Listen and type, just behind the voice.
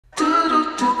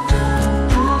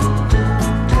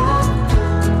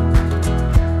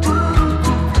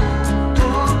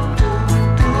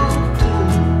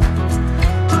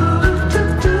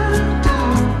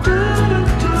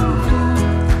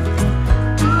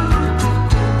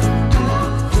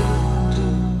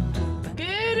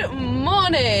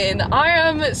morning. I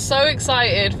am so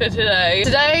excited for today.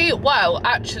 Today, well,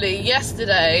 actually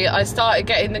yesterday, I started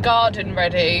getting the garden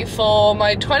ready for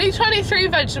my 2023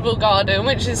 vegetable garden,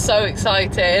 which is so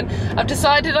exciting. I've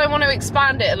decided I want to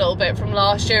expand it a little bit from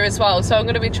last year as well. So I'm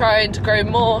going to be trying to grow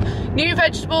more new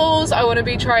vegetables. I want to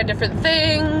be trying different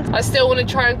things. I still want to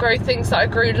try and grow things that I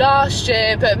grew last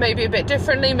year, but maybe a bit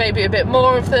differently, maybe a bit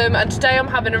more of them. And today I'm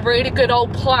having a really good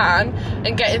old plan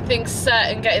and getting things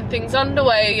set and getting things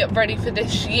underway ready for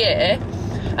this year.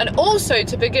 And also,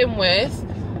 to begin with,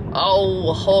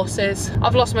 oh, horses.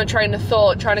 I've lost my train of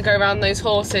thought trying to go around those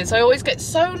horses. I always get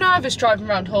so nervous driving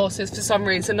around horses for some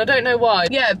reason. I don't know why.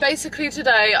 Yeah, basically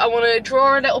today I want to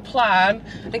draw a little plan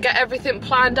and get everything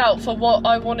planned out for what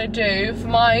I want to do for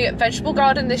my vegetable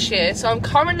garden this year. So I'm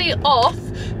currently off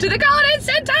to the garden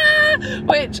centre,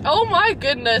 which, oh my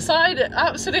goodness, I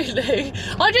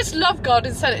just love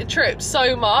garden centre trips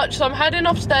so much. So I'm heading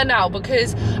off to there now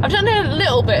because I've done a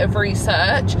little bit of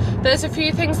research. There's a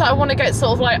few things that I want to get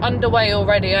sort of like underway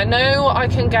already. I know I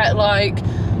can get like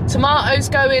tomatoes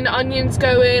going, onions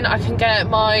going, I can get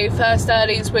my first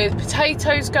earlies with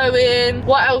potatoes going.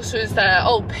 What else was there?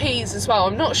 Oh, peas as well.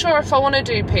 I'm not sure if I want to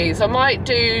do peas. I might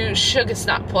do sugar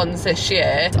snap ones this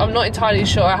year. I'm not entirely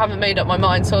sure. I haven't made up my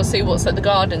mind, so I'll see what's at the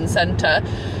garden centre.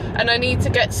 And I need to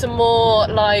get some more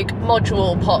like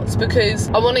module pots because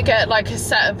I want to get like a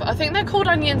set of, I think they're called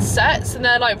onion sets, and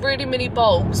they're like really mini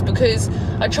bulbs, because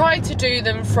I tried to do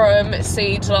them from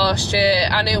seed last year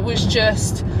and it was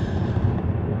just,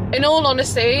 in all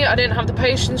honesty, I didn't have the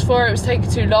patience for it. It was taking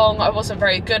too long. I wasn't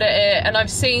very good at it. And I've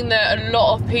seen that a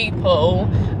lot of people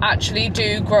actually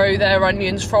do grow their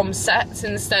onions from sets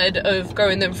instead of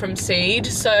growing them from seed.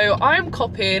 So I'm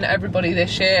copying everybody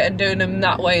this year and doing them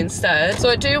that way instead. So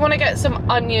I do want to get some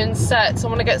onion sets. I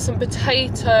want to get some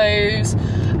potatoes.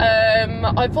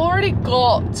 I've already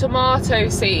got tomato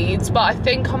seeds, but I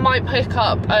think I might pick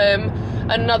up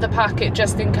another packet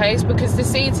just in case, because the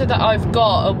seeds that I've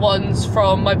got are ones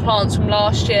from my plants from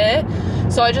last year.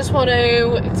 So I just want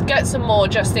to get some more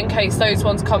just in case those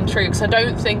ones come through, because I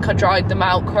don't think I dried them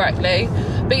out correctly.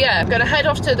 But yeah, I'm going to head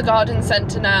off to the garden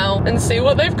centre now and see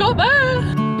what they've got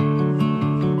there.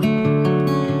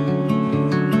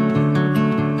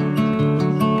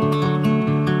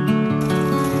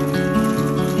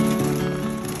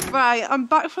 Right, I'm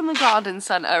back from the garden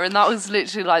centre, and that was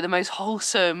literally like the most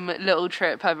wholesome little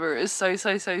trip ever. It was so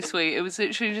sweet. It was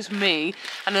literally just me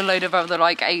and a load of other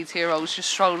like 80-year-olds just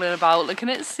strolling about, looking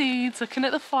at seeds, looking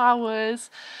at the flowers,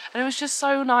 and it was just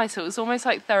so nice. It was almost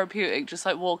like therapeutic, just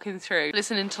like walking through,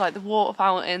 listening to like the water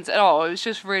fountains, and oh, it was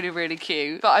just really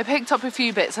cute. But I picked up a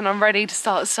few bits and I'm ready to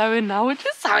start sowing now, which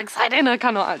is so exciting. I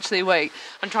cannot actually wait.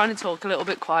 I'm trying to talk a little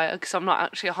bit quieter because I'm not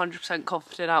actually 100%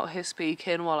 confident out here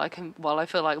speaking while I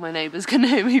feel like my neighbours can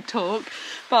hear me talk.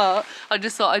 But I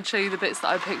just thought I'd show you the bits that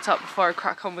I picked up before I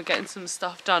crack on with getting some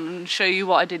stuff done, and show you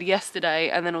what I did yesterday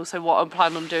and then also what I'm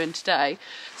planning on doing today.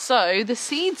 So the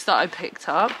seeds that I picked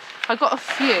up, I got a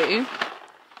few.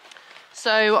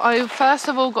 So I first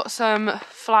of all got some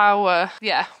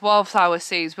wildflower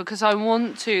seeds, because I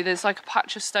want to, there's like a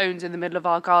patch of stones in the middle of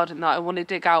our garden that I want to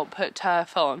dig out, put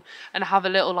turf on, and have a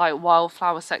little like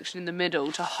wildflower section in the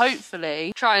middle to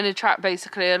hopefully try and attract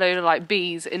basically a load of like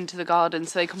bees into the garden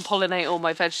so they can pollinate all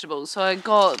my vegetables. So I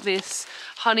got this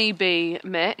honeybee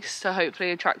mix to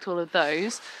hopefully attract all of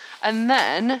those. And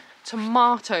then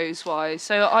tomatoes wise,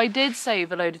 so I did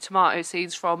save a load of tomato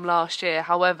seeds from last year,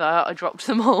 however I dropped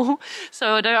them all,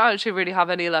 so I don't actually really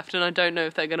have any left, and I don't know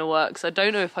if they're going to work, so I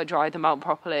don't know if I dried them out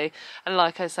properly, and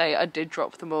like I say, I did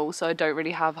drop them all, so I don't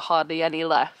really have hardly any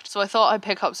left. So I thought I'd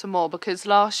pick up some more, because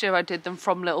last year I did them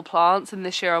from little plants, and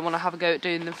this year I want to have a go at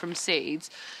doing them from seeds.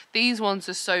 These ones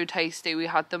are so tasty. We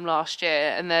had them last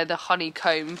year and they're the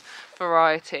honeycomb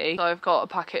variety, so I've got a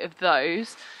packet of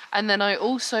those. And then I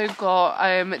also got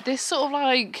this sort of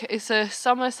like, it's a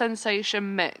summer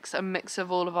sensation mix, a mix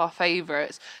of all of our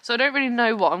favourites. So I don't really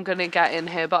know what I'm going to get in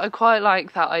here, but I quite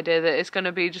like that idea that it's going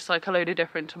to be just like a load of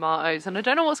different tomatoes, and I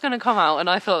don't know what's going to come out, and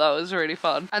I thought that was really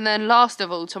fun. And then last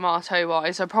of all, tomato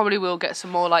wise, I probably will get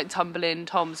some more like tumbling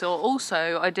toms. Or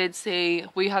also I did see,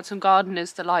 we had some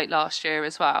Gardener's Delight last year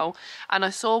as well, and I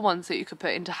saw ones that you could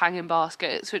put into hanging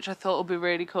baskets, which I thought would be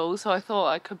really cool. So I thought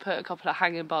I could put a couple of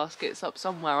hanging baskets up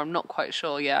somewhere. I'm not quite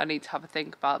sure yet. I need to have a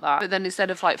think about that. But then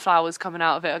instead of like flowers coming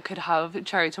out of it, I could have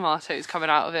cherry tomatoes coming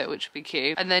out of it, which would be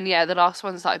cute. And then yeah, the last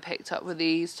ones that I picked up were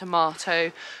these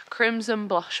tomato crimson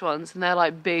blush ones, and they're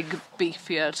like big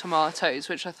beefier tomatoes,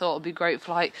 which I thought would be great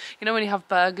for like, you know, when you have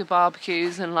burger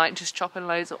barbecues and like just chopping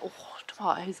loads of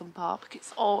tomatoes on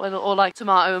barbecues, or like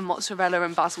tomato and mozzarella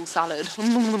and basil salad.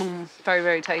 Very,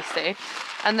 very tasty.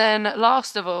 And then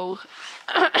last of all,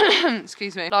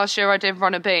 excuse me, last year I did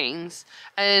runner beans,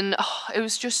 and it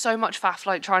was just so much faff,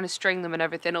 like trying to string them and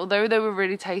everything. Although they were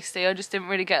really tasty, I just didn't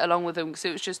really get along with them because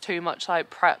it was just too much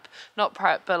like not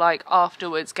prep, but like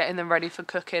afterwards getting them ready for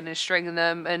cooking and stringing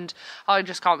them, and I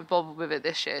just can't be bothered with it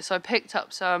this year. So I picked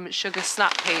up some sugar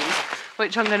snap peas,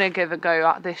 which I'm gonna give a go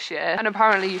at this year, and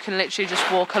apparently you can literally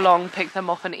just walk along, pick them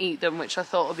off and eat them, which I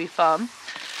thought would be fun.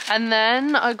 And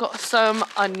then I got some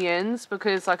onions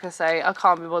because, like I say, I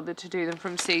can't be bothered to do them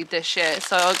from seed this year.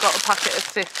 So I got a packet of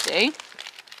 50.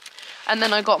 And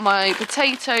then I got my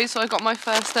potatoes. So I got my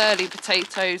first early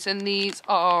potatoes, and these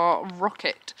are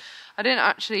Rocket. I didn't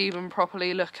actually even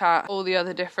properly look at all the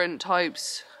other different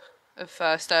types of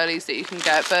first earlies that you can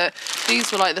get, but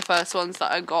these were like the first ones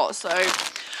that I got. So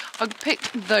I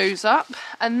picked those up,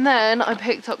 and then I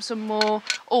picked up some more.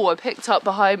 Oh, I picked up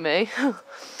behind me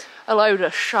a load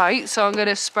of shite, so I'm going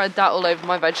to spread that all over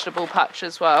my vegetable patch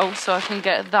as well, so I can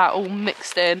get that all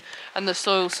mixed in and the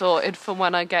soil sorted for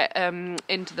when I get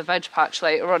into the veg patch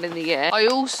later on in the year. I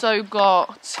also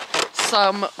got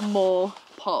some more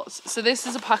pots. So this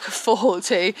is a pack of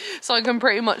 40, so I can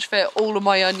pretty much fit all of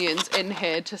my onions in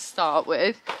here to start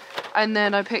with. And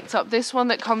then I picked up this one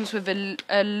that comes with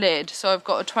a lid, so I've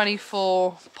got a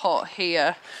 24 pot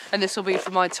here, and this will be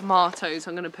for my tomatoes.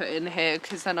 I'm going to put in here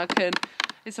because then I can,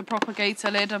 it's a propagator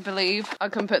lid, I believe. I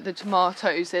can put the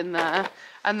tomatoes in there.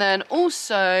 And then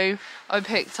also I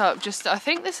picked up just, I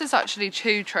think this is actually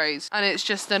 2 trays, and it's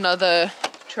just another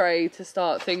tray to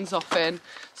start things off in.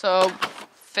 So I'll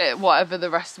fit whatever the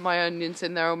rest of my onions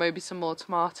in there, or maybe some more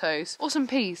tomatoes or some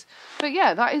peas. But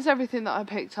yeah, that is everything that I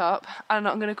picked up, and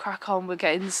I'm gonna crack on with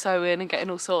getting sowing and getting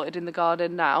all sorted in the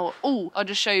garden now. Oh, I'll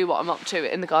just show you what I'm up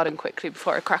to in the garden quickly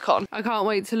before I crack on. I can't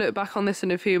wait to look back on this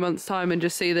in a few months' time and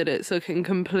just see that it's looking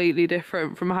completely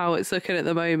different from how it's looking at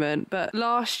the moment. But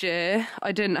last year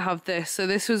I didn't have this, so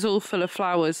this was all full of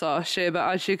flowers last year, but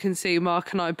as you can see,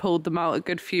 Mark and I pulled them out a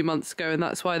good few months ago, and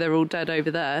that's why they're all dead over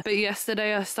there. But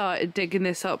yesterday I started digging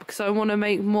this up because I want to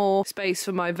make more space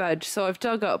for my veg, so I've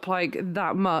dug up like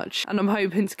that much, and I'm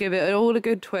hoping to give it all a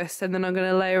good twist, and then I'm going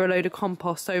to layer a load of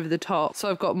compost over the top so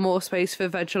I've got more space for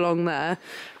veg along there.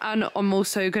 And I'm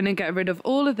also going to get rid of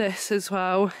all of this as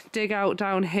well, dig out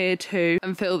down here too,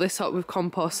 and fill this up with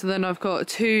compost. And then I've got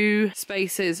 2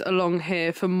 spaces along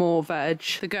here for more veg.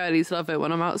 The girlies love it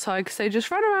when I'm outside because they just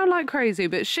run around like crazy,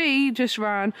 but she just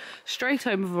ran straight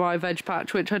over my veg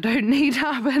patch, which I don't need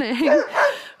happening.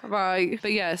 Right,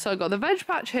 but yeah, so I got the veg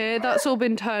patch here, that's all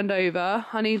been turned over.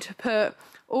 I need to put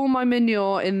all my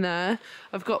manure in there.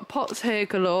 I've got pots here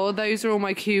galore, those are all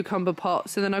my cucumber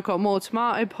pots, and then I've got more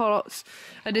tomato pots.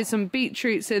 I did some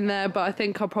beetroots in there, but I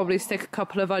think I'll probably stick a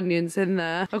couple of onions in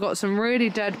there. I've got some really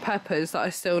dead peppers that I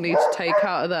still need to take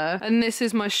out of there. And this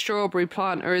is my strawberry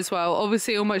planter as well.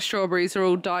 Obviously all my strawberries are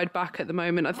all dyed back at the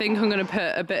moment. I think I'm going to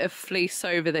put a bit of fleece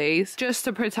over these just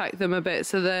to protect them a bit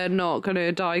so they're not going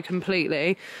to die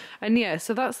completely. And yeah,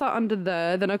 so that's that under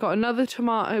there. Then I've got another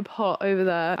tomato pot over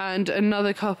there and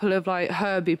another couple of like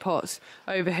herby pots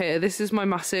over here. This is my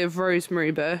massive rosemary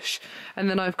bush, and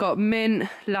then I've got mint,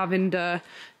 lavender,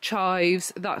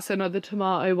 chives, that's another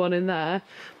tomato one in there.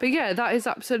 But yeah, that is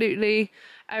absolutely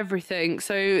everything.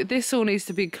 So this all needs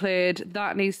to be cleared,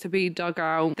 that needs to be dug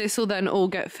out, this will then all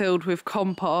get filled with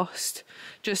compost.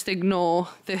 Just ignore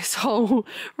this whole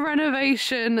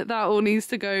renovation, that all needs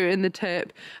to go in the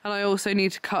tip. And I also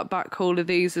need to cut back all of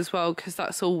these as well because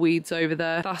that's all weeds over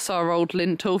there. That's our old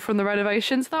lintel from the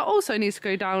renovations, that also needs to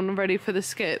go down and ready for the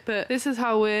skip. But this is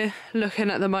how we're looking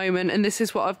at the moment, and this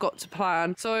is what I've got to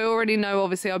plan. So I already know,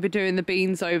 obviously I'll be doing the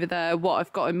beans over there, what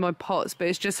I've got in my pots, but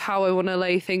it's just how I want to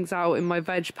lay things out in my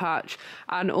veg patch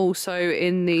and also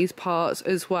in these parts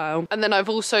as well. And then I've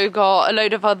also got a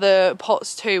load of other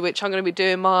pots too, which I'm going to be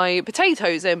doing my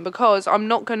potatoes in, because I'm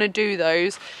not going to do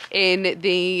those in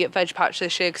the veg patch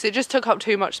this year because it just took up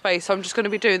too much space. So I'm just going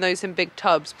to be doing those in big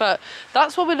tubs. But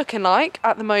that's what we're looking like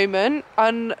at the moment,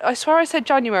 and I swear I said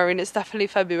January and it's definitely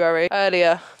February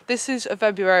earlier. This is a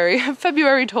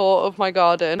February tour of my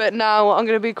garden. But now I'm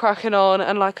going to be cracking on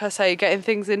and, like I say, getting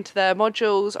things into their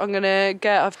modules.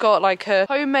 I've got like a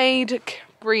homemade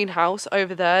greenhouse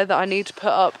over there that I need to put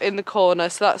up in the corner,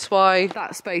 so that's why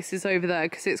that space is over there,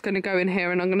 because it's going to go in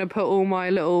here, and I'm going to put all my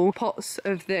little pots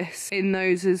of this in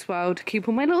those as well to keep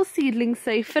all my little seedlings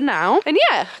safe for now. And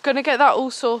yeah, gonna get that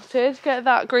all sorted, get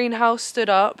that greenhouse stood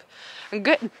up and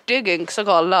get digging, because I've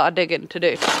got a lot of digging to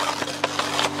do.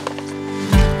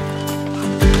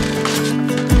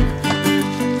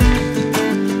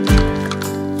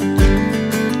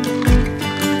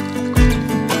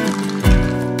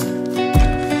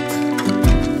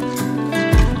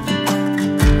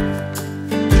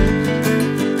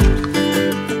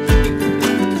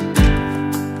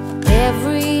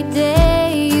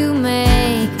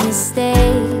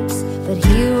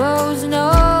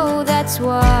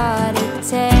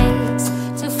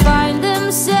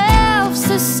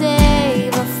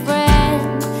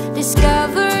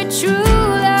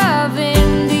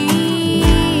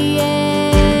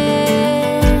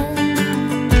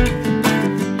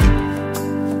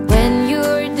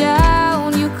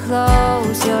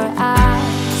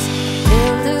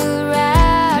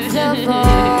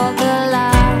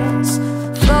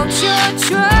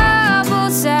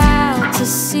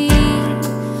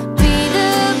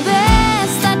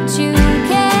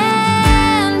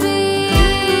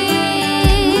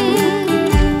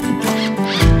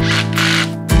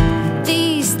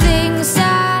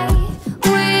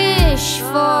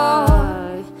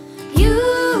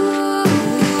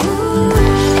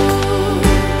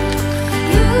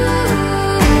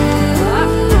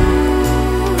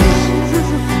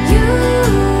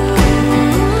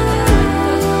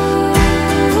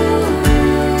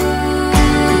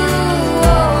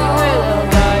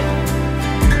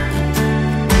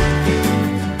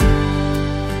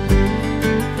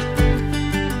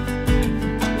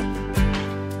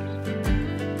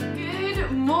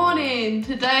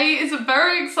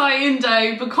 exciting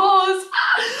day because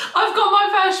I've got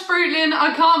my first fruitling.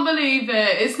 I can't believe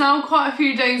it. It's now quite a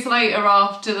few days later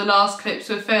after the last clips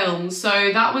were filmed. So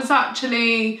that was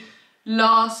actually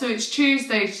so it's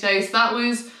Tuesday today. So that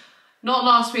was not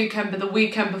last weekend, but the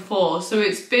weekend before. So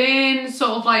it's been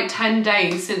sort of like 10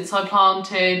 days since I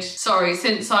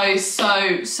since I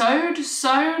sowed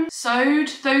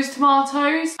those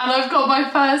tomatoes. And I've got my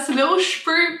first little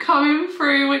sprout coming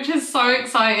through, which is so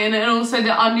exciting. And also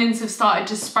the onions have started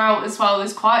to sprout as well.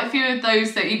 There's quite a few of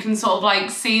those that you can sort of like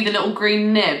see the little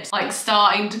green nibs like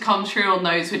starting to come through on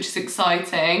those, which is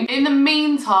exciting. In the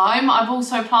meantime, I've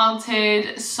also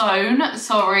sown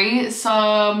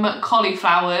some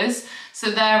cauliflowers. So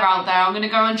they're out there. I'm going to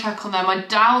go and check on them. I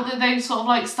doubt that they've sort of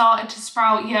like started to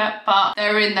sprout yet, but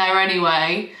they're in there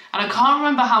anyway. And I can't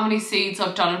remember how many seeds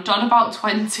I've done. I've done about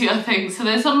 20, I think. So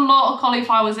there's a lot of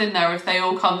cauliflowers in there if they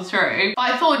all come through.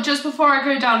 But I thought just before I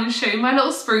go down and show you my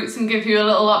little sprouts and give you a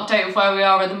little update of where we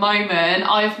are at the moment,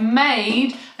 I've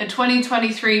made a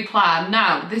 2023 plan.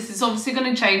 Now, this is obviously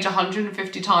going to change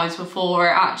 150 times before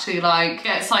it actually like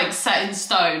gets like set in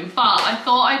stone. But I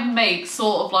thought I'd make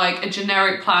sort of like a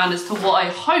generic plan as to what I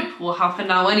hope will happen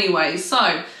now anyway.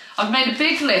 So I've made a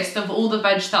big list of all the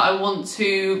veg that I want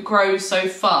to grow so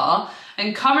far.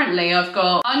 And currently I've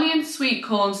got onions, sweet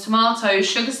corns, tomatoes,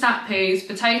 sugar snap peas,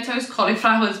 potatoes,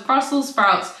 cauliflowers, Brussels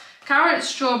sprouts, carrots,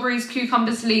 strawberries,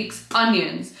 cucumbers, leeks,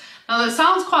 onions. Now that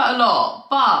sounds quite a lot,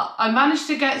 but I managed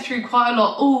to get through quite a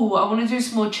lot. Oh, I want to do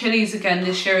some more chilies again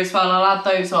this year as well. I'll add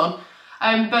those on.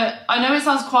 But I know it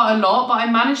sounds quite a lot, but I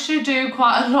managed to do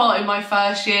quite a lot in my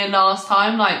first year last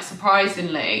time, like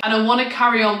surprisingly. And I want to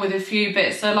carry on with a few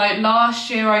bits. So like last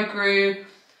year I grew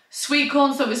sweet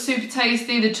corns that were super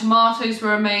tasty. The tomatoes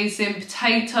were amazing.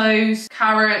 Potatoes,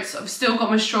 carrots. I've still got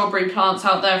my strawberry plants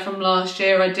out there from last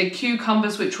year. I did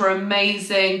cucumbers, which were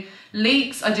amazing.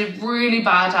 Leeks I did really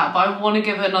bad at, but I want to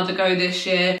give it another go this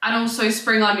year. And also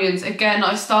spring onions. Again,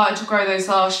 I started to grow those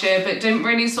last year, but didn't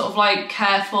really sort of like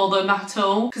care for them at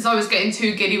all because I was getting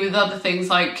too giddy with other things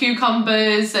like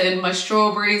cucumbers and my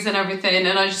strawberries and everything.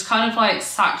 And I just kind of like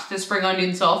sacked the spring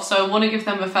onions off. So I want to give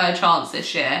them a fair chance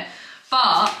this year.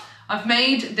 But I've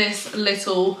made this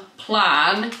little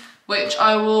plan, which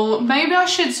maybe I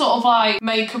should sort of like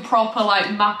make a proper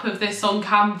like map of this on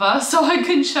Canva so I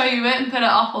can show you it and put it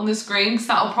up on the screen because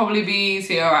that'll probably be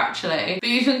easier actually. But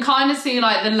you can kind of see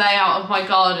like the layout of my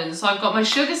garden. So I've got my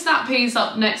sugar snap peas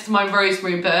up next to my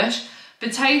rosemary bush.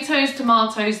 Potatoes,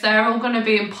 tomatoes, they're all going to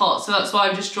be in pots. So that's why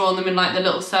I've just drawn them in like the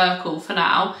little circle for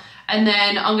now. And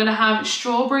then I'm going to have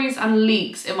strawberries and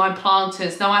leeks in my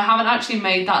planters. Now I haven't actually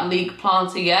made that leek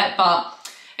planter yet, but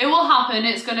it will happen.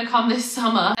 It's going to come this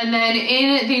summer. And then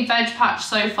in the veg patch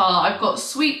so far, I've got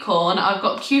sweet corn, I've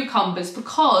got cucumbers,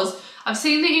 because I've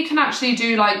seen that you can actually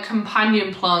do like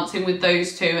companion planting with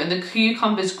those two, and the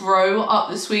cucumbers grow up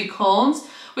the sweet corns,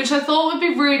 which I thought would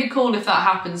be really cool if that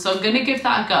happens. So I'm going to give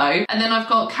that a go. And then I've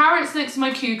got carrots next to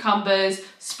my cucumbers,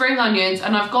 spring onions,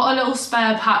 and I've got a little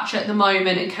spare patch at the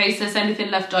moment in case there's anything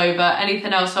left over,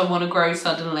 anything else I want to grow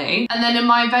suddenly. And then in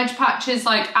my veg patches,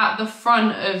 like at the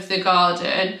front of the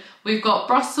garden, we've got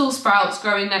Brussels sprouts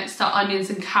growing next to onions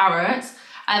and carrots.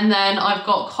 And then I've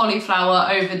got cauliflower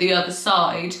over the other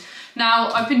side. Now,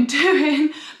 I've been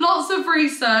doing lots of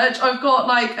research. I've got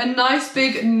like a nice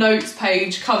big notes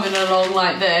page coming along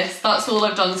like this. That's all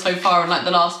I've done so far in like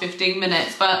the last 15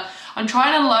 minutes. But I'm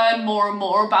trying to learn more and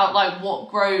more about like what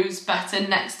grows better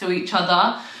next to each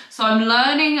other. So I'm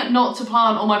learning not to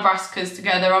plant all my brassicas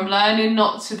together. I'm learning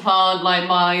not to plant like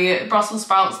my Brussels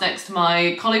sprouts next to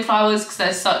my cauliflowers because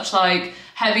they're such like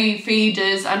heavy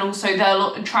feeders, and also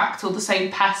they'll attract all the same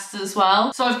pests as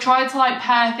well. So I've tried to like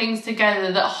pair things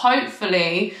together that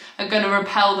hopefully are going to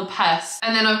repel the pests.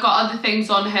 And then I've got other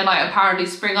things on here, like apparently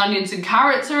spring onions and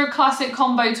carrots are a classic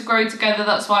combo to grow together.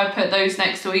 That's why I put those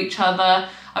next to each other.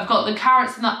 I've got the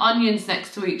carrots and the onions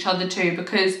next to each other too,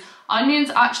 because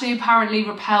onions actually apparently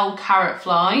repel carrot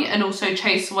fly and also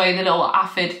chase away the little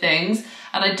aphid things.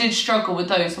 And I did struggle with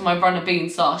those on my runner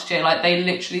beans last year. Like they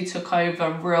literally took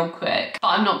over real quick. But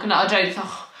I'm not gonna,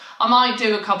 I might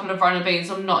do a couple of runner beans.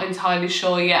 I'm not entirely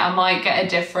sure yet. I might get a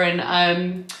different,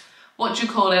 what do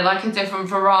you call it? Like a different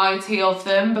variety of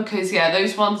them, because yeah,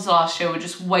 those ones last year were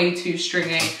just way too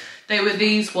stringy. They were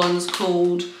these ones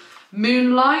called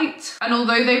Moonlight, and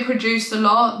although they produced a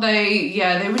lot, they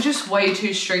were just way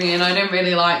too stringy and I didn't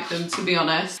really like them, to be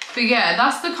honest. But yeah,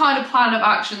 that's the kind of plan of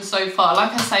action so far.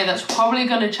 Like I say, that's probably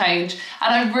going to change,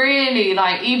 and I really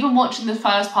like, even watching the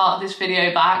first part of this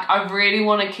video back, I really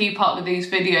want to keep up with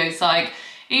these videos, like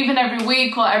even every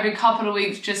week or every couple of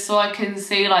weeks, just so I can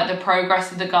see like the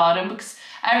progress of the garden, because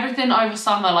everything over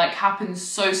summer like happened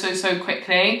so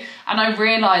quickly, and I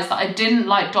realised that I didn't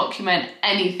like document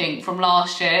anything from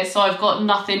last year, so I've got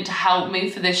nothing to help me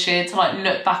for this year to like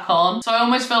look back on. So I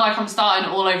almost feel like I'm starting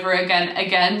all over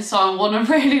again, so I want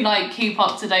to really like keep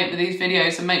up to date with these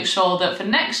videos and make sure that for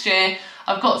next year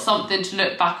I've got something to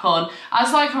look back on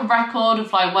as like a record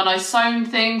of like when I sown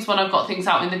things, when I've got things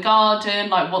out in the garden,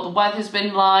 like what the weather's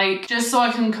been like, just so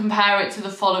I can compare it to the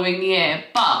following year.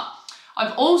 But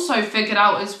I've also figured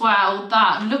out as well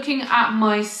that looking at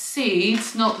my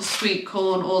seeds, not the sweet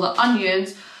corn or the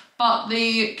onions, but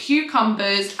the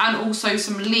cucumbers and also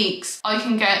some leeks, I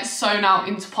can get sown out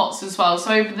into pots as well.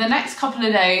 So over the next couple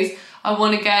of days, I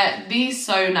want to get these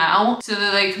sown out so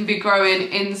that they can be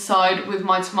growing inside with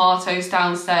my tomatoes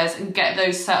downstairs and get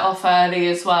those set off early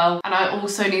as well. And I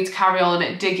also need to carry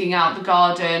on digging out the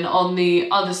garden on the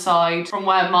other side from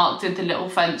where Mark did the little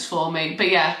fence for me.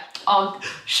 But yeah, I'll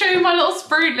show you my little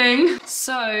sprouting.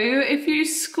 So if you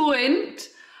squint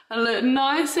and look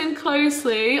nice and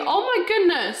closely, oh my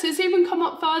goodness, it's even come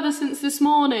up further since this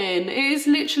morning. It is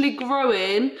literally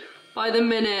growing by the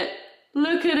minute.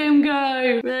 Look at him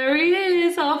go. There he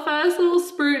is, our first little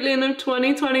sproutling of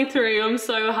 2023. I'm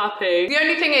so happy. The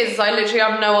only thing is I literally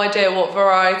have no idea what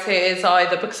variety it is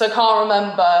either, because I can't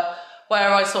remember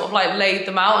where I sort of like laid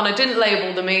them out, and I didn't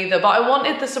label them either, but I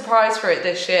wanted the surprise for it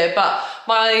this year. But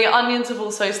my onions have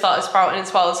also started sprouting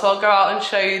as well, so I'll go out and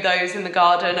show you those in the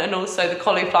garden, and also the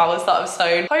cauliflowers that I've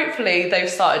sown. Hopefully they've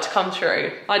started to come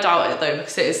through. I doubt it though,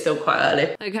 because it is still quite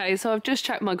early. Okay, so I've just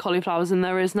checked my cauliflowers and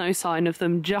there is no sign of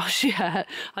them just yet.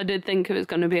 I did think it was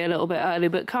going to be a little bit early,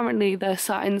 but currently they're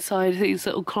sat inside these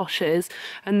little cloches,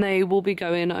 and they will be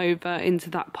going over into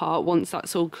that part once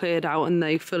that's all cleared out and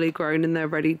they've fully grown and they're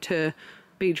ready to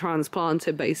be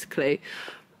transplanted basically.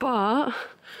 But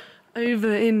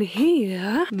over in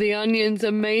here, the onions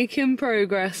are making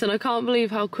progress, and I can't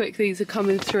believe how quick these are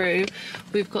coming through.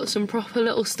 We've got some proper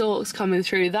little stalks coming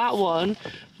through. That one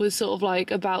was sort of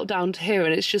like about down to here,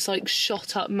 and it's just like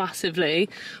shot up massively.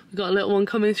 We've got a little one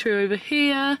coming through over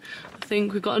here. I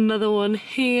think we've got another one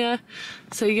here.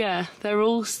 So yeah, they're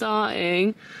all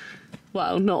starting.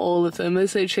 Well, not all of them,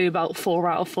 it's literally about 4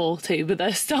 out of 40, but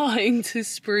they're starting to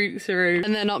spruik through.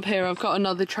 And then up here I've got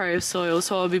another tray of soil,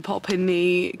 so I'll be popping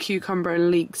the cucumber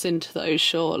and leeks into those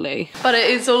shortly. But it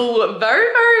is all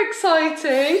very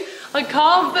exciting. I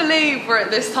can't believe we're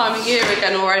at this time of year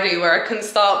again already where I can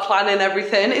start planning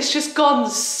everything. It's just gone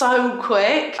so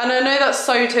quick. And I know that's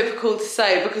so typical to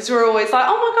say, because we're always like,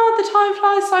 oh my God, the time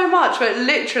flies so much. But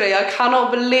literally, I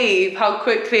cannot believe how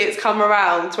quickly it's come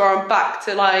around to where I'm back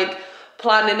to like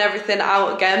planning everything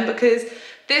out again, because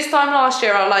this time last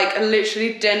year I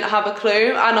literally didn't have a clue,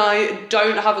 and I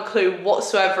don't have a clue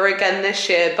whatsoever again this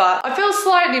year. But I feel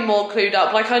slightly more clued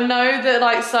up. Like I know that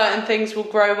like certain things will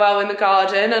grow well in the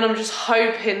garden, and I'm just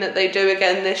hoping that they do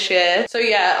again this year. So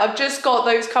yeah, I've just got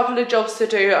those couple of jobs to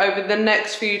do over the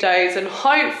next few days, and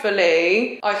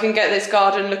hopefully I can get this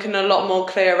garden looking a lot more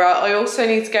clearer. I also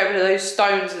need to get rid of those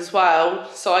stones as well,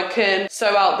 so I can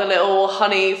sow out the little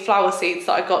honey flower seeds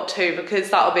that I got too, because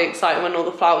that'll be exciting when all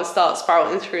the flowers start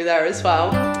sprouting through there as well.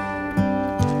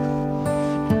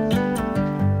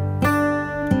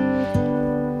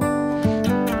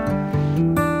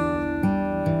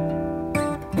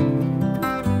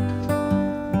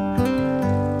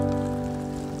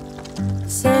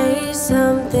 Say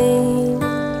something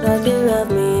like you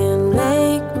love me and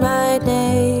make my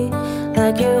day,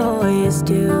 like you always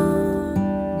do,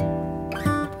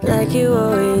 like you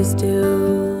always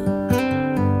do.